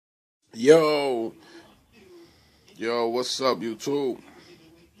Yo, what's up, YouTube?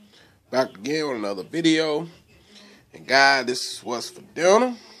 Back again with another video. And guys, this is what's for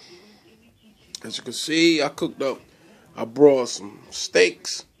dinner. As you can see, I broiled some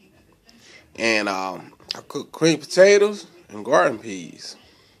steaks, and I cooked cream potatoes and garden peas.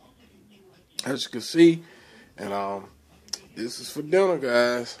 As you can see, and this is for dinner,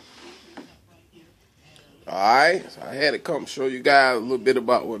 guys. Alright, so I had to come show you guys a little bit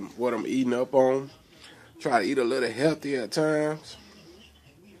about what I'm eating up on. Try to eat a little healthy at times.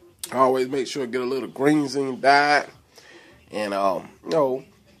 I always make sure I get a little greens in the diet. And,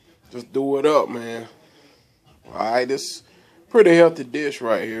 just do it up, man. Alright, this pretty healthy dish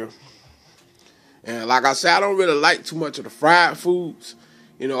right here. And like I said, I don't really like too much of the fried foods.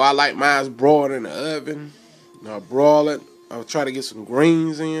 I like mine broiled in the oven. I broil it. I'll try to get some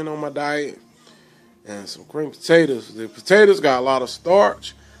greens in on my diet. And some cream potatoes. The potatoes got a lot of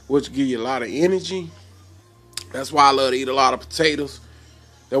starch, which give you a lot of energy. That's why I love to eat a lot of potatoes.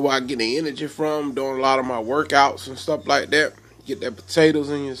 That's where I get the energy from, doing a lot of my workouts and stuff like that. Get that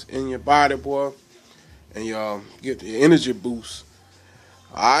potatoes in your body, boy, and you get the energy boost.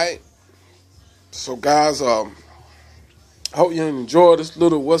 Alright. So guys, hope you enjoy this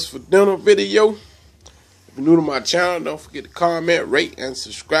little what's for dinner video. If you're new to my channel, don't forget to comment, rate, and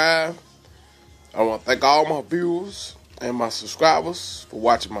subscribe. I want to thank all my viewers and my subscribers for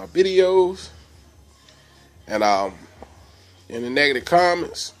watching my videos. And in the negative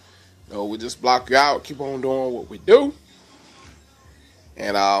comments, we just block you out. Keep on doing what we do.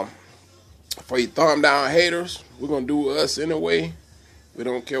 And for you thumb down haters, we're going to do us anyway. We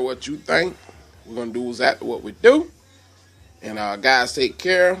don't care what you think. We're going to do exactly what we do. And guys, take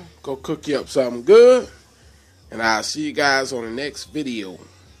care. Go cook you up something good. And I'll see you guys on the next video.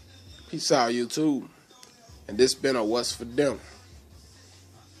 Peace out, YouTube. And this been a What's for Dinner.